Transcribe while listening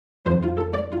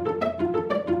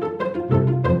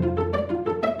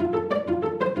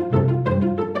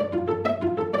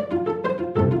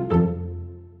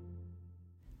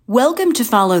Welcome to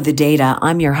Follow the Data.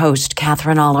 I'm your host,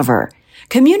 Catherine Oliver.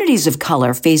 Communities of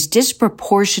color face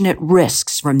disproportionate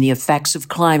risks from the effects of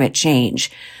climate change.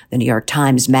 The New York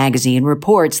Times Magazine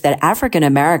reports that African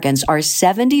Americans are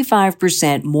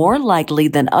 75% more likely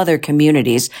than other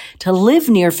communities to live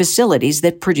near facilities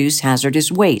that produce hazardous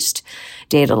waste.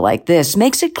 Data like this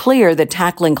makes it clear that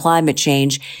tackling climate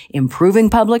change, improving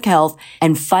public health,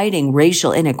 and fighting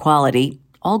racial inequality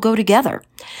all go together.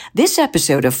 This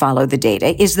episode of Follow the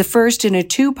Data is the first in a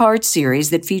two-part series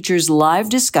that features live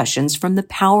discussions from the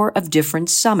Power of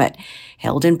Difference Summit,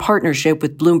 held in partnership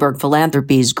with Bloomberg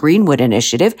Philanthropies Greenwood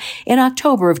Initiative in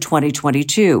October of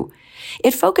 2022.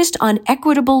 It focused on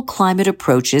equitable climate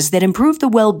approaches that improve the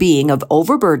well-being of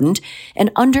overburdened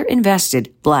and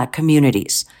underinvested Black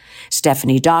communities.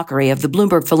 Stephanie Dockery of the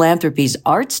Bloomberg Philanthropies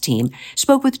Arts team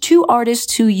spoke with two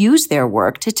artists who use their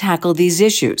work to tackle these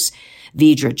issues.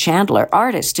 Vidra Chandler,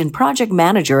 artist and project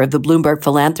manager of the Bloomberg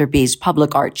Philanthropies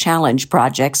Public Art Challenge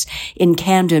projects in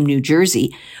Camden, New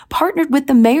Jersey, partnered with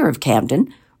the mayor of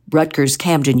Camden, Rutgers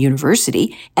Camden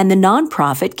University, and the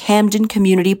nonprofit Camden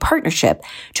Community Partnership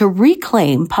to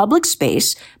reclaim public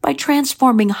space by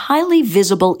transforming highly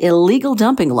visible illegal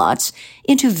dumping lots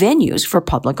into venues for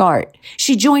public art.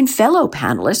 She joined fellow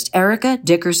panelist Erica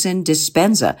Dickerson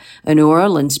Dispenza, a New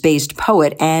Orleans-based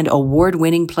poet and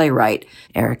award-winning playwright.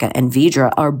 Erica and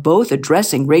Vidra are both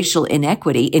addressing racial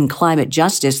inequity in climate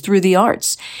justice through the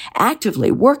arts,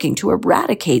 actively working to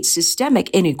eradicate systemic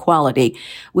inequality,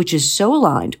 which is so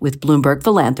aligned with Bloomberg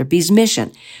Philanthropies'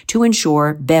 mission to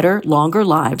ensure better, longer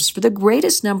lives for the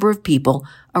greatest number of people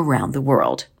around the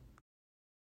world.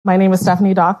 My name is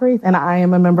Stephanie Dockery, and I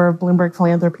am a member of Bloomberg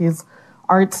Philanthropies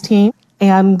Arts team.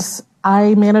 And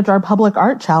I manage our Public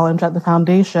Art Challenge at the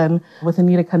foundation with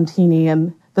Anita Contini.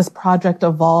 And this project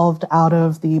evolved out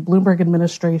of the Bloomberg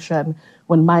administration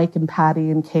when Mike and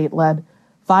Patty and Kate led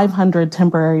 500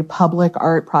 temporary public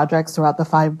art projects throughout the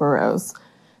 5 boroughs.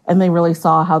 And they really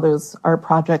saw how those art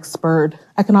projects spurred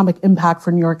economic impact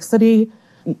for New York City,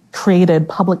 created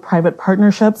public-private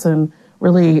partnerships, and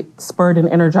really spurred and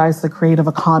energized the creative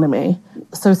economy.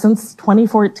 So since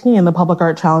 2014, the Public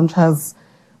Art Challenge has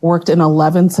worked in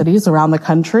 11 cities around the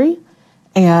country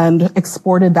and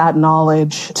exported that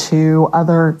knowledge to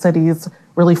other cities,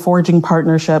 really forging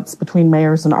partnerships between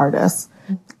mayors and artists.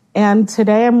 And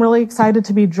today I'm really excited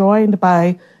to be joined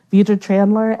by Vidra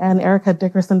Chandler and Erica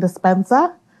Dickerson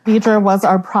Dispenza. Vidra was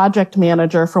our project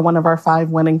manager for one of our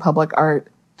 5 winning Public Art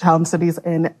Challenge cities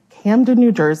in Camden,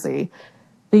 New Jersey.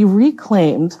 They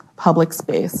reclaimed public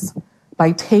space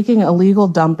by taking illegal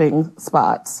dumping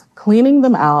spots, cleaning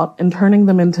them out, and turning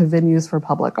them into venues for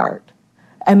public art.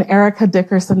 And Erica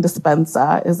Dickerson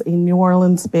Dispenza is a New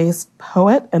Orleans-based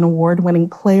poet and award-winning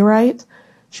playwright.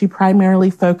 She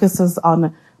primarily focuses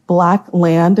on Black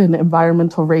land and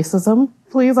environmental racism.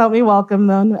 Please help me welcome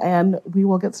them, and we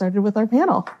will get started with our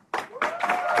panel.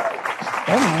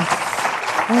 Goodness.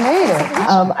 I made it.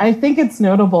 I think it's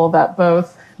notable that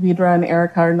both Vidra and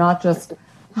Erica are not just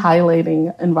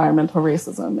highlighting environmental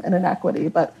racism and inequity,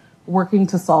 but working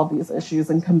to solve these issues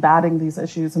and combating these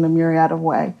issues in a myriad of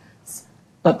ways,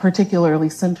 but particularly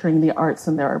centering the arts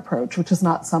in their approach, which is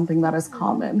not something that is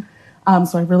common.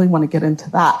 So I really want to get into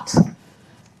that.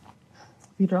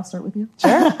 Vidra, I'll start with you.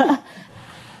 Sure.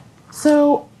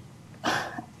 So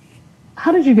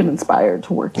how did you get inspired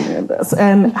to working in this?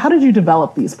 And how did you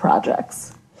develop these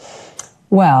projects?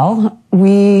 Well,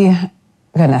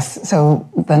 so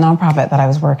the nonprofit that I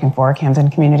was working for, Camden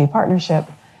Community Partnership,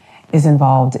 is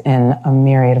involved in a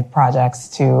myriad of projects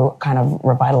to kind of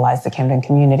revitalize the Camden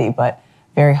community, but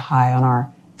very high on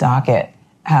our docket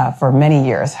for many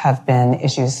years have been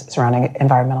issues surrounding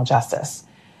environmental justice.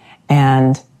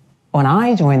 And when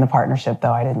I joined the partnership,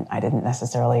 though, I didn't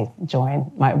necessarily join.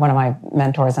 One of my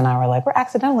mentors and I were like, we're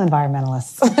accidental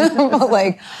environmentalists. But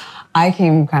like, I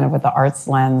came kind of with the arts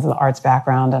lens, the arts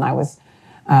background, and I was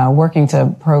working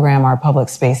to program our public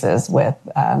spaces with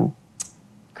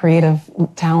creative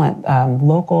talent,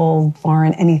 local,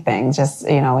 foreign, anything, just,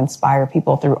 inspire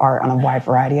people through art on a wide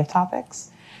variety of topics.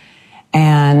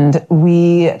 And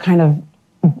we kind of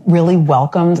really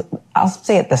welcomed, I'll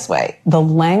say it this way, the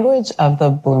language of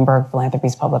the Bloomberg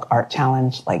Philanthropies Public Art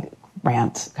Challenge, like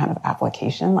grant kind of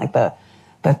application, like the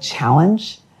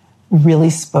challenge really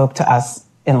spoke to us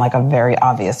in like a very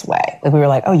obvious way. Like we were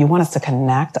like, oh, you want us to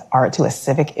connect art to a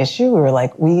civic issue? We were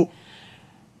like,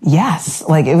 Yes,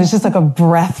 like it was just like a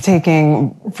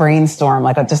breathtaking brainstorm,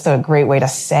 like just a great way to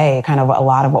say kind of a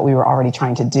lot of what we were already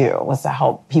trying to do was to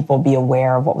help people be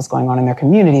aware of what was going on in their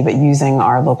community, but using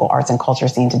our local arts and culture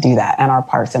scene to do that and our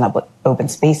parks and open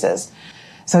spaces.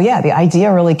 So yeah, the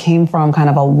idea really came from kind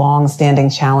of a long-standing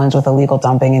challenge with illegal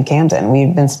dumping in Camden.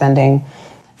 We've been spending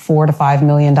 $4 to $5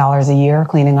 million a year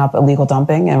cleaning up illegal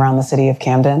dumping around the city of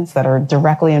Camden that are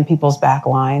directly in people's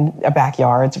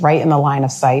backyards, right in the line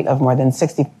of sight of more than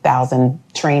 60,000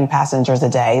 train passengers a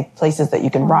day, places that you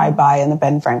can ride by in the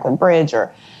Ben Franklin Bridge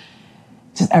or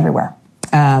just everywhere.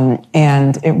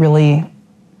 And it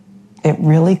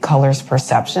really colors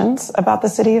perceptions about the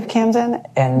city of Camden,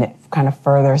 and it kind of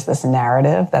furthers this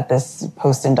narrative that this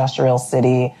post-industrial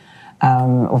city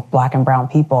with Black and brown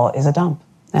people is a dump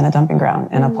and a dumping ground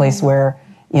and a place where,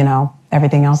 you know,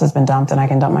 everything else has been dumped and I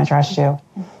can dump my trash too.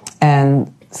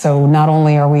 And so not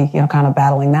only are we, you know, kind of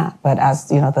battling that, but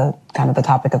as, you know, the kind of the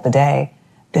topic of the day,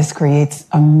 this creates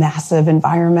a massive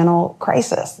environmental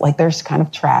crisis. Like there's kind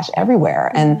of trash everywhere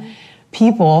and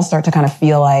people start to kind of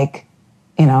feel like,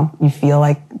 you know, you feel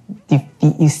like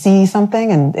you see something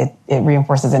and it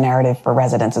reinforces a narrative for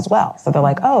residents as well. So they're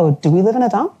like, oh, do we live in a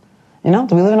dump? You know,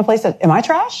 do we live in a place that, am I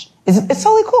trash? It's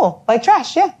totally cool. Like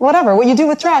trash. Yeah, whatever. What you do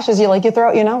with trash is you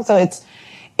throw, you know, so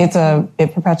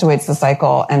it perpetuates the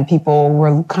cycle, and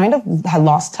people had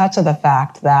lost touch of the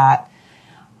fact that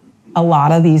a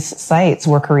lot of these sites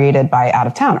were created by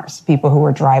out-of-towners, people who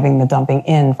were driving the dumping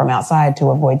in from outside to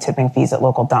avoid tipping fees at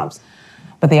local dumps.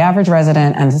 But the average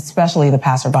resident, and especially the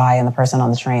passerby and the person on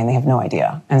the train, they have no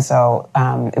idea. And so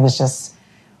it was just,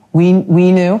 we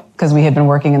knew, because we had been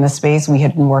working in this space, we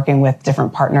had been working with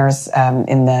different partners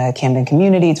in the Camden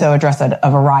community to address a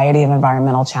variety of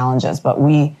environmental challenges. But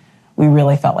we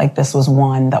really felt like this was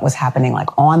one that was happening like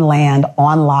on land,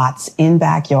 on lots, in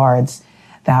backyards,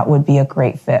 that would be a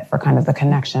great fit for kind of the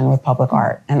connection with public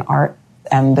art.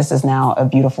 And this is now a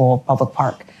beautiful public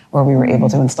park where we were able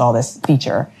to install this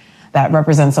feature that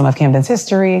represents some of Camden's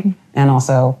history, and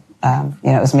also,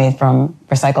 it was made from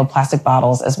recycled plastic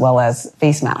bottles as well as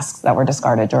face masks that were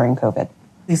discarded during COVID.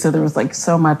 So there was like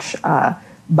so much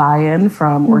buy-in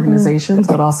from organizations,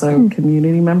 but also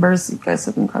community members. You guys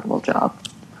did an incredible job.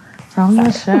 From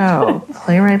the show,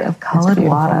 playwright of Colored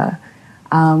Water.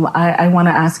 I want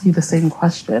to ask you the same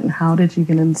question. How did you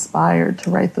get inspired to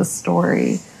write this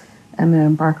story and then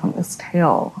embark on this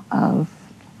tale of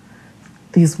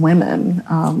these women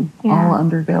all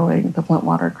undergoing the Flint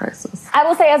water crisis? I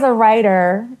will say, as a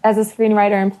writer, as a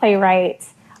screenwriter and playwright,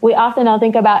 we often don't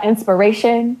think about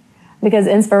inspiration because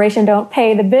inspiration don't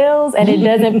pay the bills and it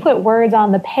doesn't put words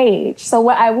on the page. So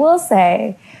what I will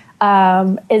say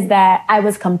is that I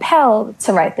was compelled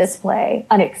to write this play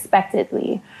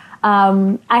unexpectedly.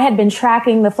 I had been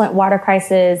tracking the Flint water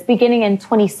crisis beginning in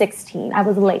 2016. I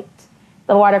was late.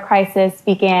 The water crisis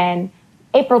began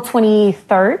April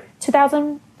 23rd,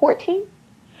 2014.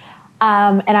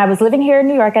 And I was living here in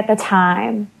New York at the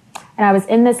time. And I was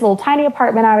in this little tiny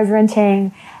apartment I was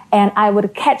renting. And I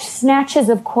would catch snatches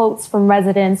of quotes from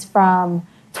residents from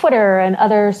Twitter and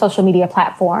other social media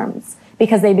platforms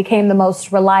because they became the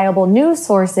most reliable news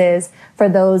sources for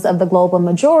those of the global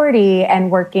majority and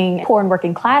poor and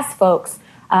working class folks.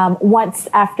 Once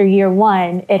after year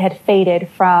one, it had faded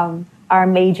from our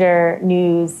major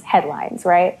news headlines,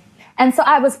 right? And so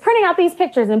I was printing out these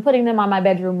pictures and putting them on my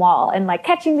bedroom wall and like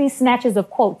catching these snatches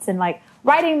of quotes and like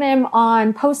writing them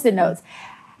on Post-it notes.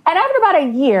 And after about a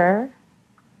year,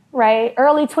 right,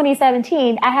 early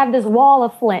 2017, I have this wall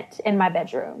of Flint in my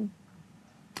bedroom.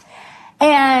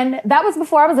 And that was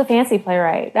before I was a fancy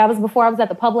playwright. That was before I was at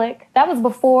the Public. That was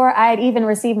before I had even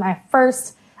received my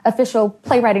first official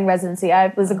playwriting residency. I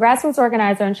was a grassroots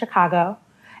organizer in Chicago,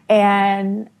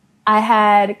 and I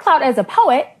had clout as a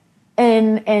poet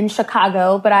in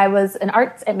Chicago, but I was an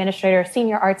arts administrator,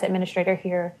 senior arts administrator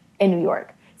here in New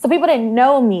York. So people didn't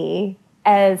know me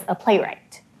as a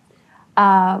playwright,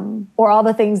 or all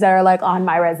the things that are like on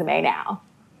my resume now.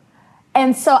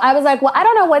 And so I was like, well, I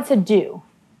don't know what to do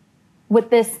with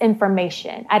this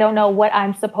information. I don't know what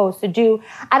I'm supposed to do.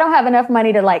 I don't have enough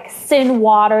money to like send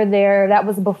water there. That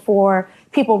was before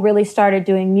people really started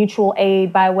doing mutual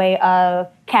aid by way of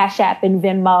Cash App and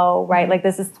Venmo, right? Like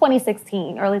this is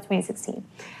 2016, early 2016.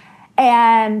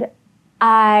 And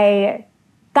I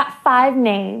got 5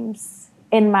 names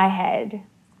in my head: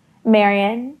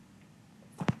 Marion,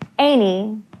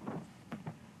 Amy,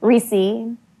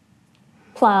 Reese,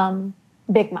 Plum,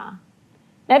 Big Ma.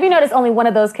 Now, if you notice, only one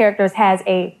of those characters has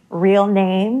a real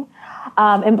name.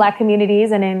 In Black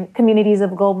communities and in communities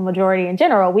of the global majority in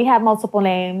general, we have multiple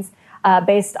names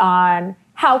based on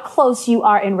how close you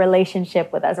are in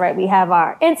relationship with us, right? We have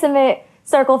our intimate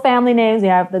circle family names. We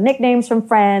have the nicknames from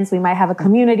friends. We might have a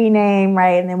community name,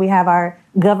 right? And then we have our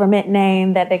government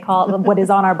name that they call what is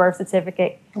on our birth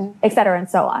certificate, et cetera, and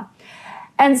so on.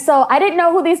 And so I didn't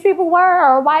know who these people were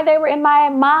or why they were in my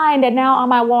mind and now on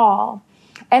my wall.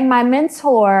 And my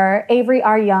mentor, Avery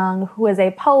R. Young, who is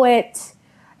a poet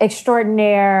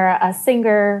extraordinaire, a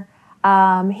singer,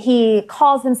 he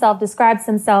describes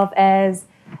himself as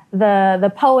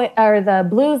the poet or the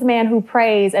blues man who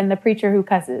prays and the preacher who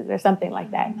cusses or something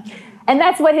like that. And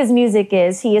that's what his music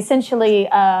is. He essentially,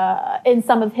 in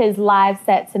some of his live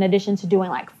sets, in addition to doing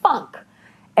like funk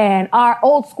and our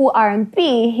old school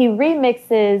R&B, he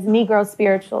remixes Negro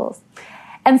spirituals.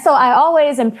 And so I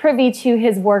always am privy to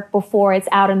his work before it's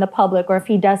out in the public, or if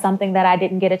he does something that I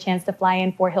didn't get a chance to fly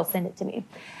in for, he'll send it to me.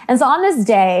 And so on this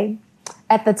day,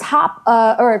 at the top,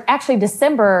 or actually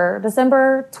December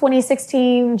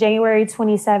 2016, January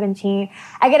 2017,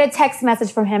 I get a text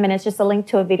message from him and it's just a link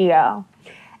to a video.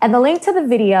 And the link to the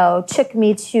video took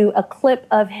me to a clip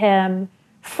of him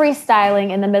freestyling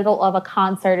in the middle of a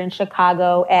concert in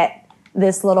Chicago at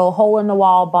this little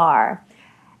hole-in-the-wall bar.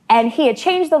 And he had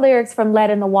changed the lyrics from lead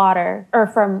in the water, or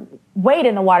from Wade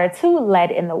in the water to lead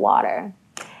in the water.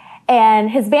 And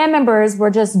his band members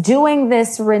were just doing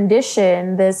this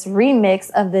rendition, this remix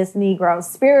of this Negro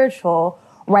spiritual,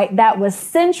 right, that was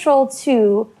central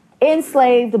to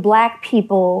enslaved Black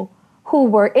people who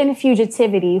were in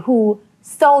fugitivity, who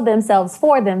stole themselves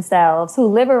for themselves, who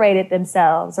liberated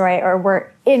themselves, right, or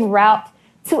were en route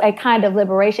to a kind of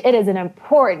liberation. It is an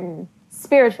important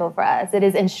spiritual for us. It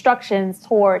is instructions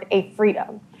toward a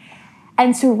freedom.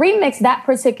 And to remix that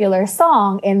particular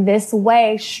song in this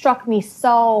way struck me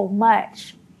so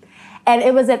much. And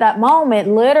it was at that moment,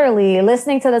 literally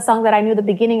listening to the song, that I knew the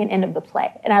beginning and end of the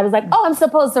play. And I was like, oh, I'm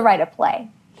supposed to write a play.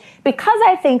 Because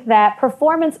I think that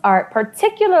performance art,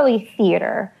 particularly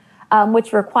theater,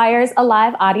 which requires a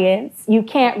live audience, you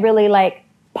can't really like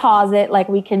pause it like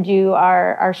we can do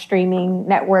our streaming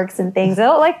networks and things.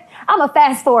 Like, I'm a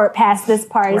fast forward past this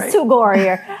part. It's too gory.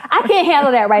 I can't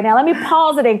handle that right now. Let me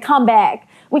pause it and come back.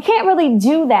 We can't really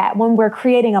do that when we're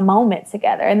creating a moment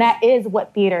together. And that is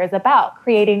what theater is about,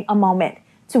 creating a moment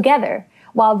together.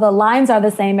 While the lines are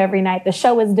the same every night, the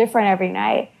show is different every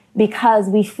night because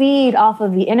we feed off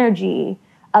of the energy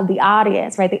of the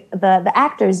audience, right? The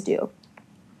actors do.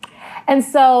 And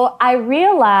so I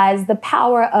realized the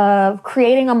power of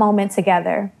creating a moment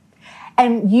together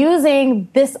and using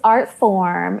this art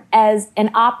form as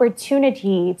an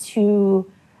opportunity to,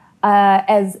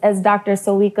 as Dr.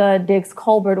 Sawika Diggs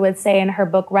Colbert would say in her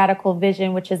book, Radical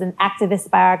Vision, which is an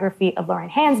activist biography of Lauren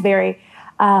Hansberry,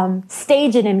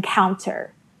 stage an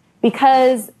encounter.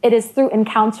 Because it is through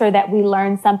encounter that we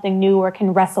learn something new or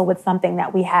can wrestle with something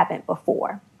that we haven't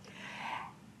before.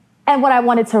 And what I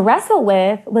wanted to wrestle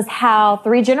with was how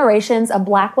 3 generations of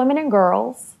Black women and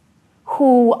girls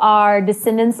who are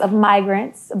descendants of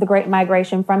migrants of the Great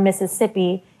Migration from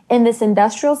Mississippi in this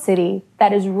industrial city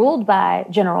that is ruled by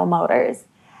General Motors,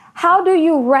 how do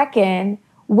you reckon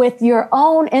with your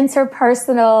own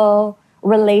interpersonal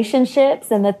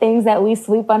relationships and the things that we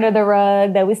sweep under the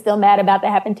rug, that we're still mad about that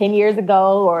happened 10 years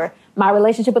ago, or my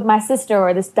relationship with my sister,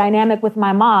 or this dynamic with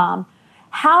my mom?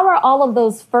 How are all of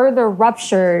those further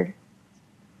ruptured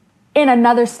in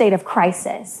another state of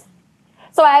crisis?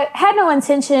 So I had no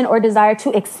intention or desire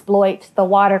to exploit the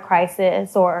water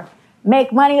crisis or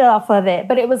make money off of it.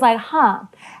 But it was like,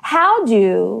 how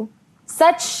do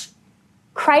such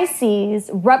crises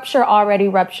rupture already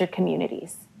ruptured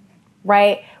communities,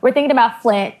 right? We're thinking about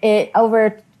Flint.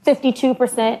 Over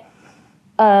 52%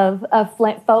 of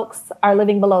Flint folks are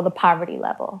living below the poverty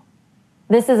level.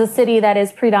 This is a city that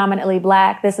is predominantly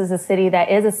Black. This is a city that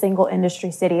is a single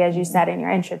industry city, as you said in your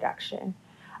introduction.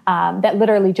 That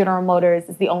literally General Motors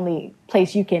is the only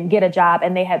place you can get a job,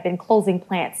 and they have been closing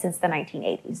plants since the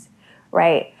 1980s,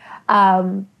 right?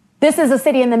 This is a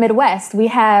city in the Midwest. We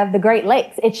have the Great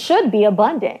Lakes. It should be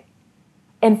abundant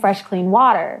in fresh, clean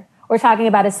water. We're talking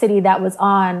about a city that was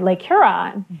on Lake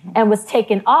Huron and was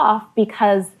taken off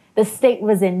because the state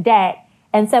was in debt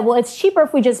and said, well, it's cheaper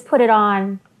if we just put it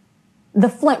on the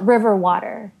Flint River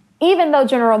water, even though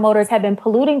General Motors had been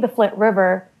polluting the Flint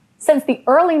River since the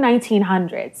early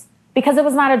 1900s because it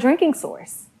was not a drinking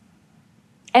source.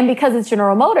 And because it's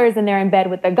General Motors and they're in bed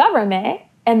with the government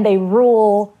and they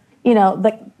rule, you know,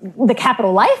 the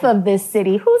capital life of this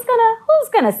city, who's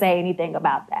gonna say anything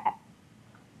about that?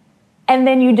 And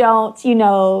then you don't,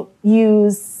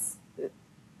 use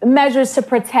measures to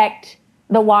protect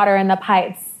the water in the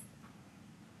pipes.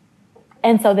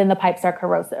 And so then the pipes are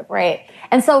corrosive, right?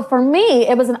 And so for me,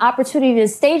 it was an opportunity to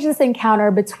stage this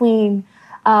encounter between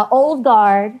old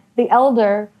guard, the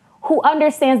elder, who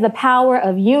understands the power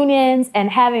of unions and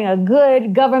having a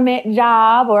good government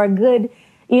job or a good,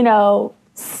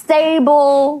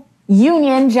 stable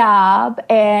union job,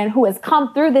 and who has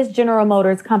come through this General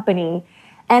Motors company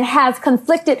and has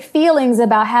conflicted feelings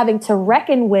about having to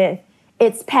reckon with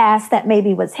its past that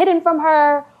maybe was hidden from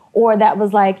her, or that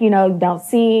was like, don't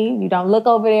see, you don't look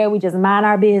over there, we just mind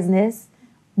our business.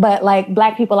 But like,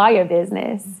 Black people are your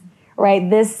business, right?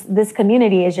 This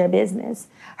community is your business.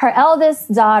 Her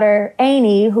eldest daughter,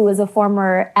 Amy, who is a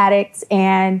former addict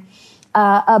and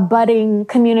a budding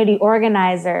community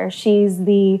organizer, she's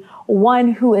the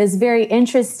one who is very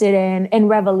interested in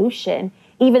revolution,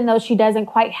 even though she doesn't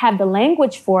quite have the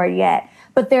language for it yet.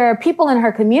 But there are people in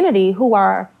her community who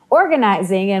are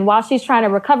organizing, and while she's trying to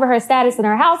recover her status in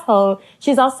her household,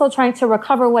 she's also trying to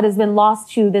recover what has been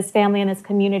lost to this family and this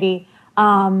community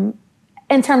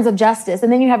in terms of justice.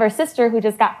 And then you have her sister, who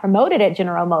just got promoted at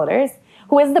General Motors,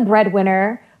 who is the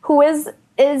breadwinner, who is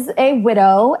a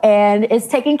widow and is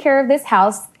taking care of this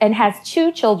house and has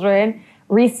 2 children,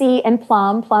 Reese and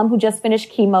Plum, who just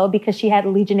finished chemo because she had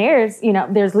Legionnaires.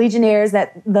 There's Legionnaires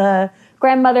that the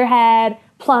grandmother had.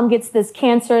 Plum gets this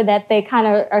cancer that they kind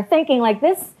of are thinking like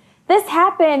this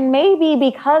happened maybe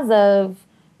because of,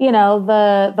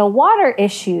 the water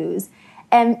issues.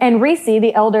 And Reese,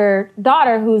 the elder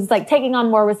daughter, who's like taking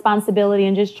on more responsibility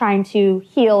and just trying to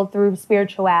heal through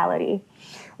spirituality,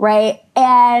 right?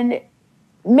 And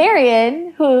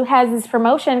Marion, who has this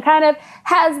promotion, kind of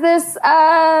has this,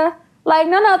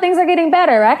 no, things are getting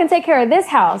better. I can take care of this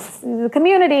house. The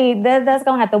community, that's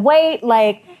going to have to wait.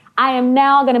 Like, I am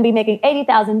now going to be making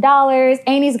 $80,000.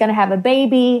 Amy's going to have a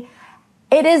baby.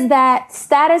 It is that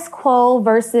status quo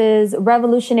versus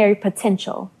revolutionary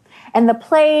potential. And the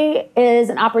play is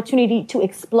an opportunity to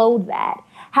explode that.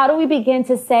 How do we begin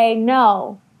to say,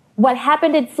 no, what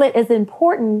happened in Flint is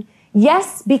important,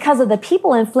 yes, because of the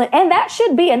people in Flint, and that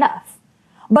should be enough,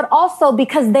 but also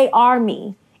because they are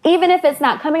me. Even if it's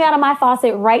not coming out of my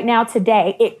faucet right now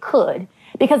today, it could.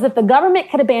 Because if the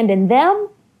government could abandon them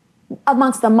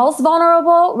amongst the most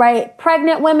vulnerable, right,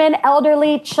 pregnant women,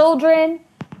 elderly, children,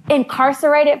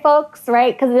 incarcerated folks,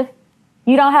 right? Because if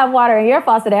you don't have water in your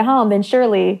faucet at home, then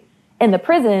surely in the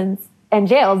prisons and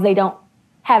jails, they don't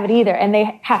have it either. And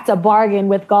they have to bargain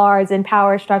with guards and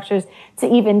power structures to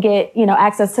even get,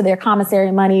 access to their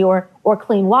commissary money or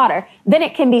clean water. Then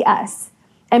it can be us.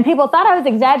 And people thought I was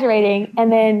exaggerating.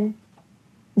 And then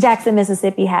Jackson,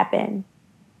 Mississippi happened.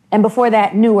 And before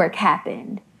that, Newark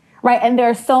happened, right? And there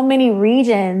are so many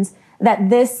regions that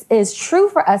this is true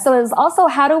for us. So it's also,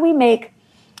 how do we make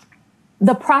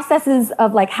the processes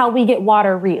of like how we get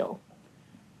water real?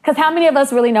 Because how many of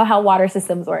us really know how water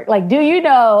systems work? Like, do you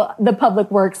know the public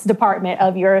works department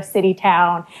of your city,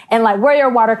 town, and like where your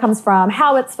water comes from,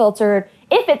 how it's filtered,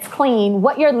 if it's clean,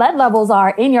 what your lead levels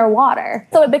are in your water?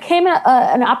 So it became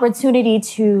an opportunity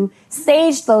to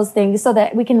stage those things so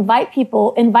that we can invite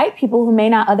people who may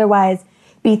not otherwise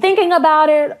be thinking about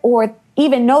it, or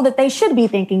even know that they should be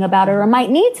thinking about it, or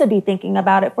might need to be thinking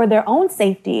about it for their own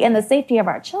safety and the safety of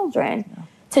our children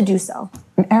to do so.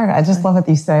 Erica, I just love what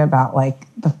you say about like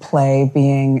the play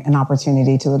being an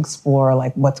opportunity to explore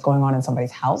like what's going on in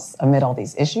somebody's house amid all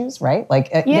these issues, right? Like,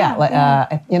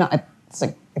 it's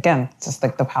like, again, it's just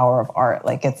like the power of art.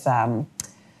 Like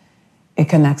it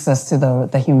connects us to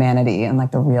the humanity and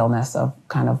like the realness of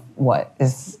kind of what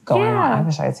is going on. I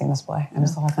wish I had seen this play. I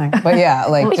missed the whole thing. But yeah,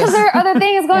 like because there are other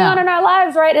things going on in our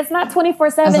lives, right? It's not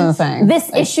 24/7.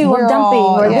 This like, issue of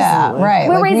dumping, right.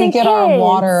 We're like raising we get kids. Our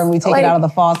water and we take it out of the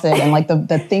faucet, and like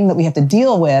the thing that we have to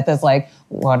deal with is like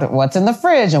what's in the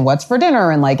fridge and what's for dinner,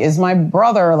 and like is my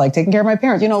brother like taking care of my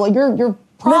parents? Like your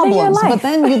problems. But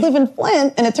then you live in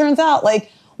Flint, and it turns out like,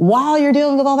 while you're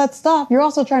dealing with all that stuff, you're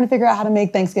also trying to figure out how to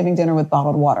make Thanksgiving dinner with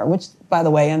bottled water, which, by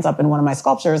the way, ends up in one of my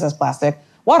sculptures as plastic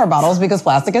water bottles because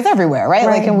plastic is everywhere, right?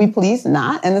 Like, can we please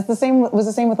not? And it was the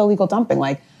same with illegal dumping.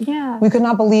 Like, we could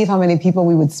not believe how many people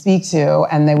we would speak to,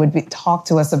 and they would talk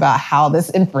to us about how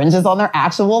this infringes on their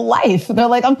actual life. They're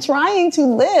like, I'm trying to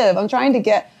live. I'm trying to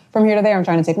get from here to there. I'm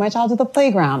trying to take my child to the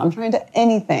playground. I'm trying to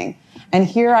anything. And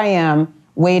here I am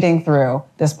wading through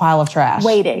this pile of trash.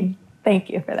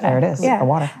 Thank you for that. There it is. The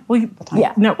water.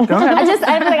 No, go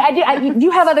ahead.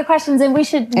 You have other questions, and we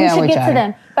should get to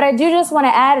them. But I do just want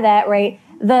to add that, right?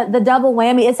 The double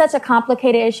whammy. It's such a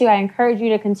complicated issue. I encourage you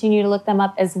to continue to look them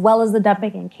up, as well as the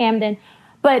dumping in Camden.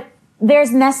 But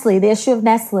there's Nestle, the issue of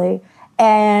Nestle,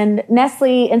 and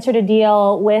Nestle entered a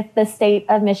deal with the state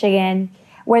of Michigan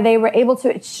where they were able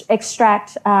to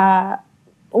extract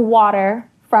water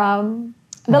from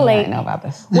the lake, I know about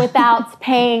this. without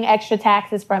paying extra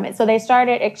taxes from it. So they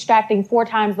started extracting 4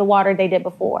 times the water they did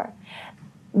before.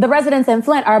 the residents in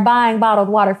Flint are buying bottled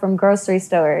water from grocery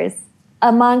stores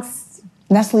amongst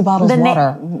Nestle bottles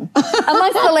water. Amongst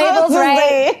the labels,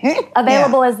 right?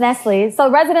 Available as Nestle. So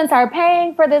residents are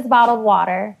paying for this bottled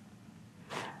water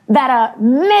that a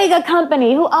mega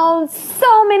company who owns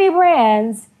so many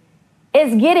brands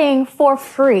is getting for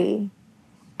free.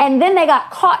 And then they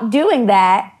got caught doing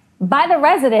that by the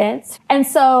residents. And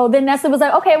so then Nestle was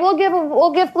like, okay, we'll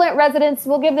give Flint residents,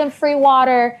 we'll give them free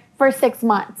water for 6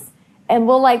 months. And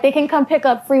they can come pick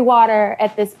up free water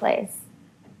at this place.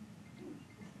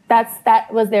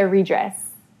 That was their redress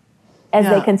as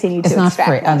they continue to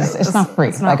extract water. It's not free.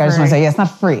 I just want to say, it's not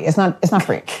free. It's not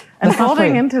free. And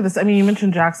folding into this, you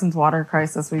mentioned Jackson's water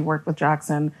crisis. We worked with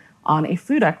Jackson on a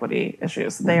food equity issue.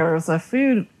 So there's a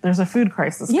food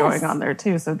crisis going on there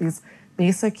too. So these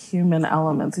basic human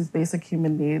elements, these basic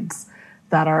human needs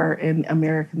that are in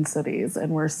American cities,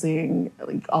 and we're seeing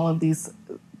all of these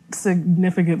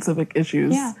significant civic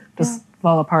issues just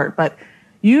fall apart. But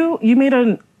you made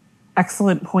an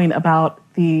excellent point about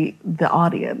the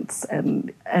audience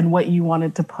and what you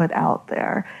wanted to put out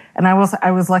there. And I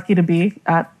was lucky to be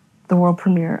at the world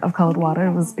premiere of Colored Water.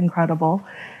 It was incredible.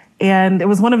 And it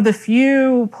was one of the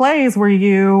few plays where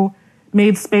you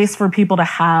made space for people to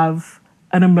have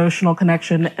an emotional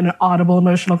connection, an audible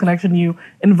emotional connection. You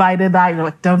invited that. You're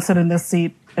like, don't sit in this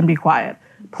seat and be quiet.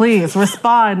 Please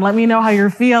respond. Let me know how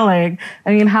you're feeling.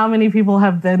 I mean, how many people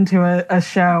have been to a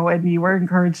show and you were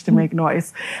encouraged to make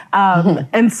noise?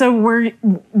 And so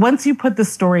once you put the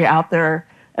story out there,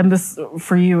 and this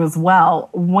for you as well,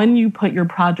 when you put your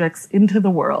projects into the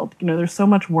world, there's so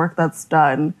much work that's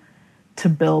done to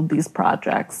build these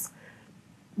projects.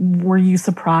 Were you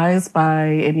surprised by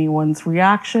anyone's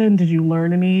reaction? Did you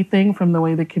learn anything from the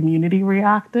way the community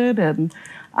reacted? And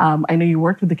I know you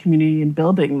worked with the community in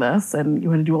building this, and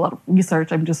you had to do a lot of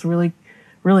research. I'm just really,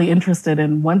 really interested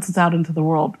in, once it's out into the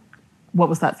world, what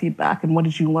was that feedback, and what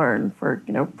did you learn for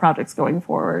projects going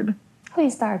forward? Who you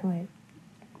started with?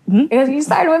 Because you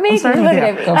started with me. You're looking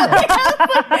at me.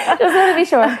 Just want to be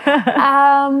sure.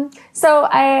 So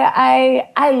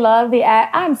I love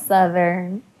I'm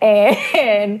Southern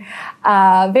and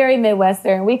very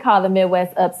Midwestern. We call the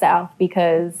Midwest Up South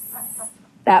because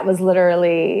that was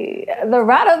literally the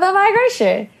route of the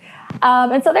migration.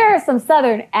 And so there are some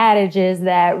Southern adages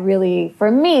that really,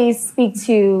 for me, speak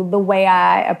to the way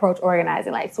I approach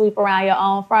organizing, like sweep around your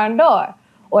own front door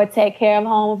or take care of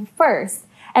home first.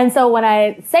 And so when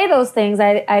I say those things,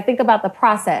 I think about the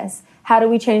process. How do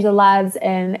we change the lives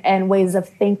and ways of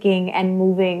thinking and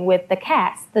moving with the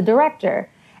cast, the director,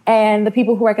 and the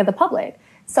people who work at the public?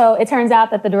 So it turns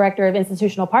out that the director of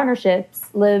institutional partnerships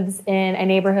lives in a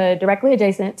neighborhood directly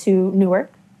adjacent to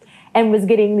Newark and was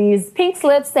getting these pink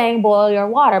slips saying, boil your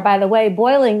water. By the way,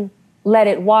 boiling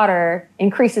leaded water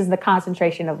increases the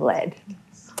concentration of lead.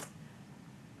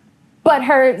 But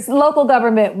her local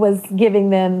government was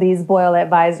giving them these boil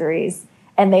advisories,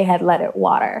 and they had leaded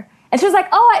water. And she was like,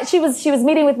 she was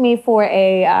meeting with me for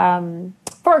a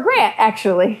grant,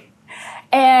 actually.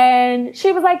 And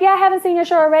she was like, yeah, I haven't seen your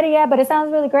show already yet, but it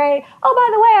sounds really great. Oh, by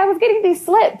the way, I was getting these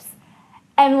slips.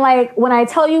 And when I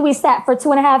tell you we sat for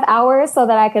 2.5 hours so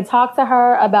that I could talk to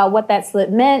her about what that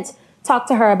slip meant, talk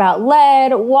to her about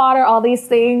lead, water, all these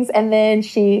things. And then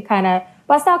she kind of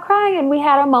bust out crying, and we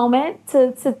had a moment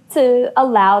to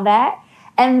allow that.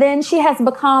 And then she has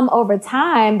become, over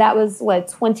time, that was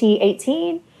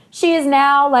 2018. She is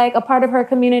now a part of her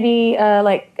community,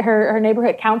 her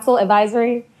neighborhood council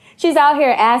advisory. She's out here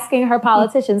asking her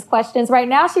politicians questions. Right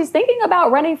now, she's thinking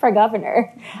about running for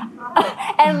governor,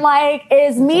 and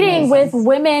is meeting with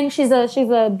women. She's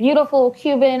a beautiful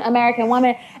Cuban American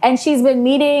woman, and she's been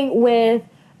meeting with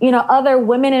other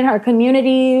women in her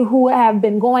community who have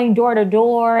been going door to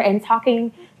door and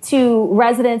talking to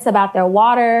residents about their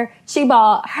water. She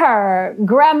bought her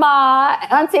grandma,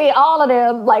 auntie, all of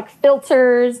them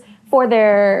filters for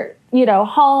their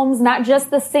homes, not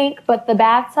just the sink, but the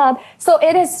bathtub. So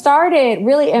it has started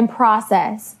really in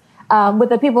process with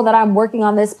the people that I'm working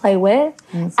on this play with.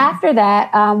 Mm-hmm. After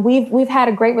that, we've had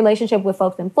a great relationship with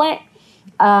folks in Flint,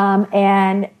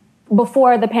 and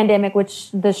before the pandemic, which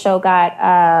the show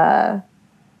got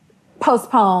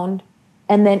postponed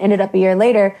and then ended up a year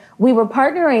later, we were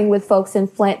partnering with folks in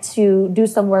Flint to do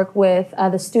some work with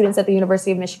the students at the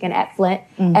University of Michigan at Flint,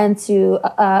 and to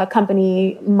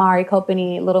accompany Mari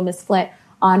Copany, Little Miss Flint,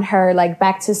 on her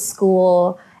back to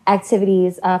school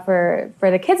activities for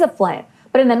the kids of Flint.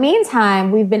 But in the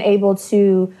meantime, we've been able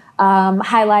to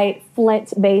highlight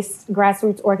Flint-based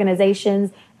grassroots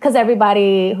organizations, because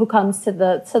everybody who comes to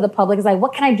the public is like,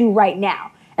 what can I do right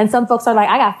now? And some folks are like,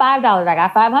 I got $5, I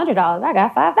got $500, I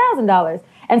got $5,000.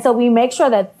 And so we make sure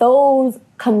that those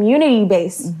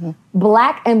community-based,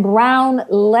 Black and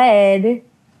brown-led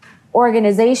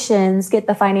organizations get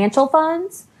the financial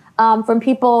funds from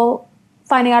people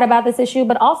finding out about this issue,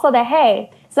 but also that, hey,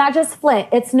 it's not just Flint,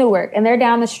 it's Newark, and they're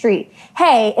down the street.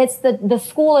 Hey, it's the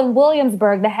school in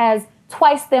Williamsburg that has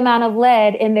twice the amount of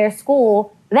lead in their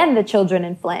school than the children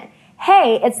in Flint.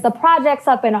 Hey, it's the projects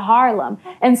up in Harlem.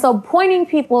 And so pointing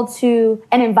people to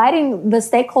and inviting the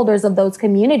stakeholders of those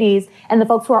communities and the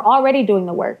folks who are already doing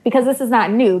the work, because this is not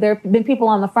new. There have been people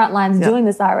on the front lines doing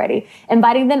this already,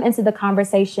 inviting them into the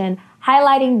conversation,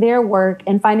 highlighting their work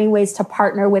and finding ways to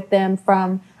partner with them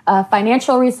from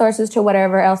financial resources to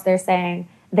whatever else they're saying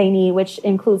they need, which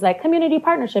includes like community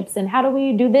partnerships and how do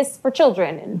we do this for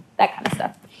children and that kind of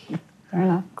stuff. Fair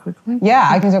enough. Quickly. Yeah,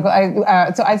 I can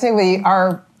talk. So I'd say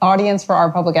our audience for our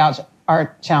public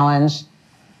art challenge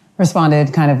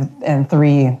responded kind of in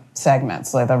 3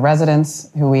 segments. Like the residents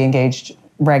who we engaged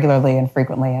regularly and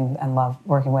frequently and love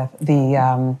working with,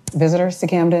 the visitors to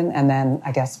Camden, and then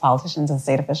I guess politicians and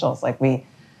state officials.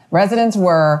 Residents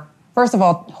were, first of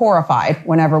all, horrified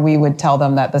whenever we would tell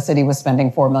them that the city was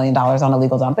spending $4 million on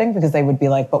illegal dumping, because they would be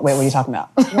like, but wait, what are you talking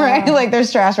about? Right? Like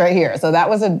there's trash right here. So that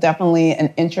was definitely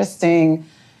an interesting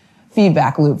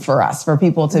feedback loop for us, for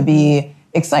people to be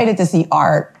excited to see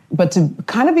art, but to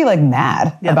kind of be like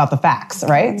mad about the facts,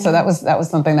 right? So that was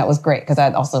something that was great, because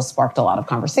that also sparked a lot of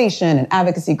conversation and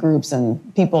advocacy groups and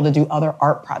people to do other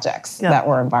art projects that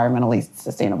were environmentally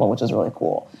sustainable, which was really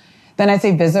cool. Then I'd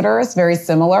say visitors, very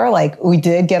similar. Like we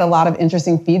did get a lot of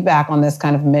interesting feedback on this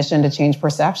kind of mission to change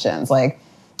perceptions. Like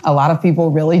a lot of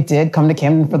people really did come to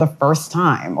Camden for the first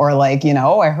time, or like,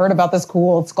 I heard about this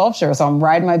cool sculpture, so I'm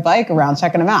riding my bike around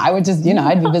checking them out. I would just,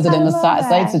 I'd be visiting the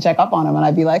sites to check up on them, and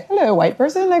I'd be like, hello, white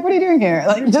person, like, what are you doing here?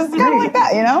 Like, just kind of like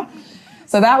that,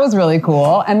 So that was really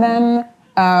cool. And then,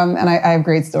 and I have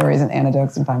great stories and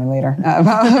anecdotes, and find me later,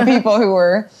 about people who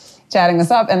were chatting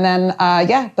this up. And then,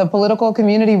 the political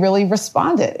community really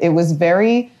responded. It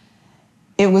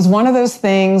was one of those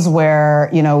things where,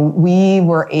 we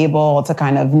were able to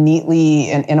kind of neatly,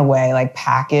 in a way, like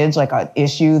package like an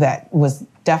issue that was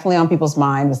definitely on people's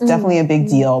mind, was definitely a big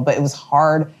deal, but it was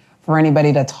hard for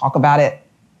anybody to talk about it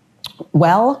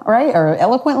well, right? Or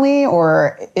eloquently,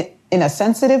 or in a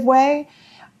sensitive way.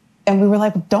 And we were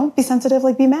like, don't be sensitive,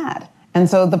 like be mad. And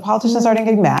so the politicians started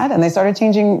getting mad, and they started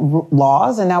changing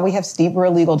laws. And now we have steeper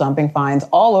illegal dumping fines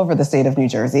all over the state of New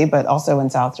Jersey, but also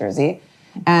in South Jersey.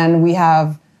 And we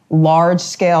have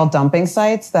large-scale dumping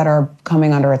sites that are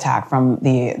coming under attack from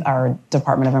our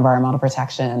Department of Environmental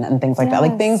Protection and things like that.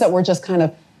 Like things that were just kind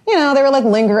of, they were like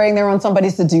lingering, they were on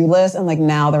somebody's to-do list, and like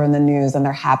now they're in the news and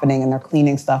they're happening and they're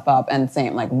cleaning stuff up, and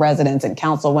same like residents and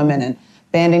councilwomen and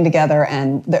banding together.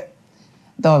 And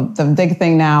the big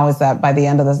thing now is that by the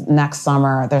end of the next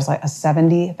summer, there's like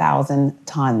 70,000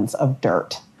 tons of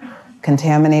dirt,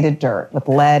 contaminated dirt with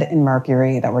lead and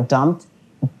mercury that were dumped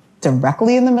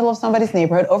directly in the middle of somebody's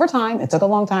neighborhood. Over time, it took a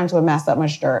long time to amass that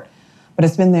much dirt, but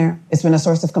it's been there. It's been a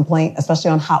source of complaint, especially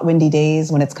on hot, windy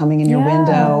days when it's coming in your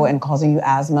window and causing you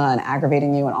asthma and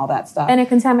aggravating you and all that stuff. And it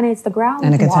contaminates the groundwater.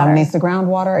 And it contaminates the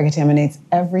groundwater. It contaminates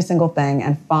every single thing.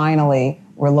 And finally,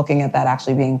 we're looking at that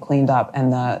actually being cleaned up,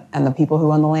 and the people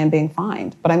who own the land being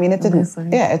fined. But I mean, it didn't.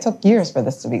 Yeah, it took years for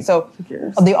this to be. So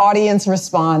the audience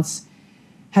response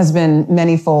has been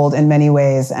manyfold in many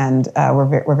ways, and we're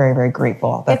very, very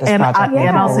grateful that this project.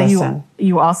 And also,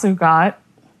 you also got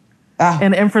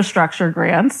an infrastructure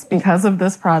grants because of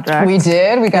this project. We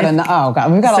did. We got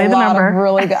we've got a lot of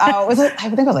really good. I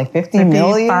think it was like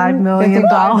 $55 million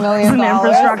in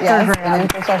infrastructure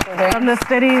grant from the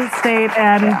city, state,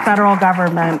 and federal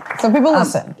government. So people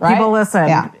listen, right? People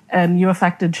listen, and you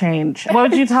affected change. What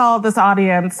would you tell this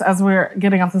audience as we're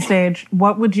getting off the stage?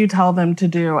 What would you tell them to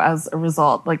do as a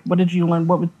result? Like, what did you learn?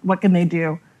 What can they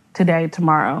do today,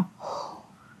 tomorrow?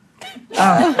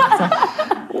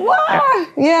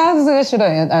 Yeah, should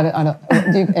I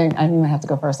might have to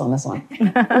go first on this one.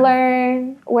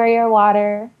 Learn where your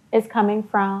water is coming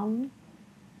from.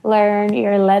 Learn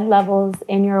your lead levels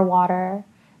in your water.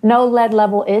 No lead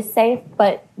level is safe,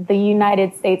 but the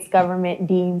United States government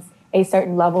deems a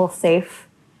certain level safe.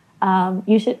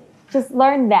 You should just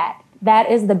learn that.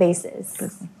 That is the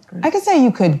basis. I could say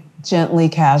you could gently,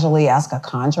 casually ask a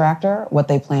contractor what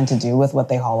they plan to do with what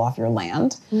they haul off your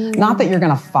land. Not that you're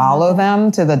going to follow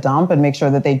them to the dump and make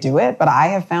sure that they do it, but I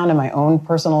have found in my own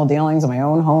personal dealings, in my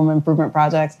own home improvement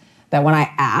projects, that when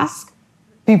I ask,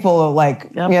 people like,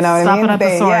 you know what I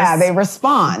mean? They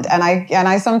respond. And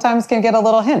I sometimes can get a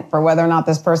little hint for whether or not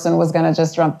this person was going to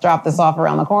just drop this off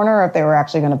around the corner, or if they were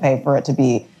actually going to pay for it to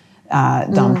be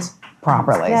dumped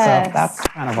properly. Yes. So that's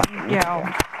kind of what.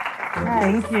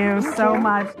 Thank you so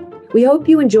much. We hope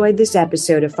you enjoyed this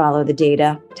episode of Follow the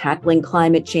Data. Tackling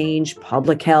climate change,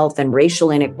 public health, and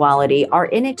racial inequality are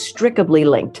inextricably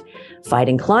linked.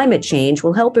 Fighting climate change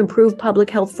will help improve public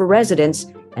health for residents,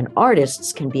 and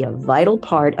artists can be a vital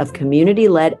part of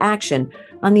community-led action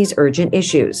on these urgent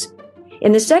issues.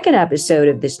 In the second episode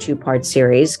of this two-part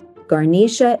series,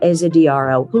 Garnisha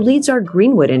Ezediaro, who leads our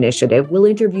Greenwood Initiative, will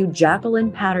interview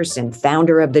Jacqueline Patterson,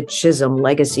 founder of the Chisholm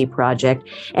Legacy Project,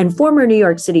 and former New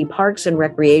York City Parks and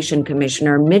Recreation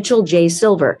Commissioner Mitchell J.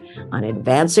 Silver on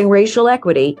advancing racial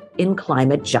equity in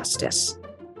climate justice.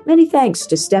 Many thanks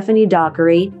to Stephanie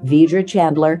Dockery, Vidra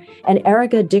Chandler, and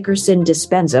Erica Dickerson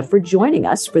Dispenza for joining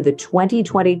us for the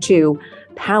 2022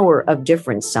 Power of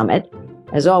Difference Summit.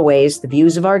 As always, the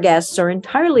views of our guests are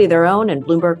entirely their own, and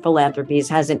Bloomberg Philanthropies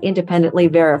hasn't independently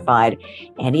verified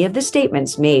any of the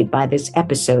statements made by this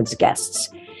episode's guests.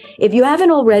 If you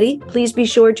haven't already, please be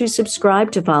sure to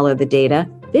subscribe to Follow the Data.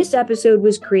 This episode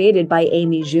was created by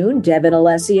Amy June, Devin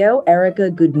Alessio, Erica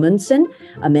Gudmundsen,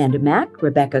 Amanda Mack,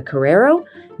 Rebecca Carrero,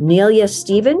 Nelia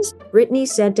Stevens, Brittany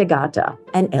Santagata,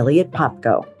 and Elliot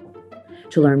Popko.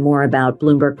 To learn more about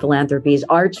Bloomberg Philanthropies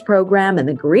arts program and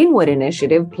the Greenwood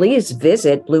Initiative, please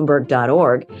visit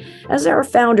Bloomberg.org. As our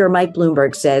founder, Mike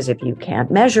Bloomberg, says, if you can't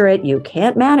measure it, you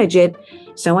can't manage it.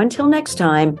 So until next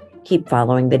time, keep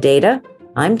following the data.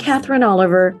 I'm Catherine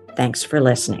Oliver. Thanks for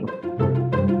listening.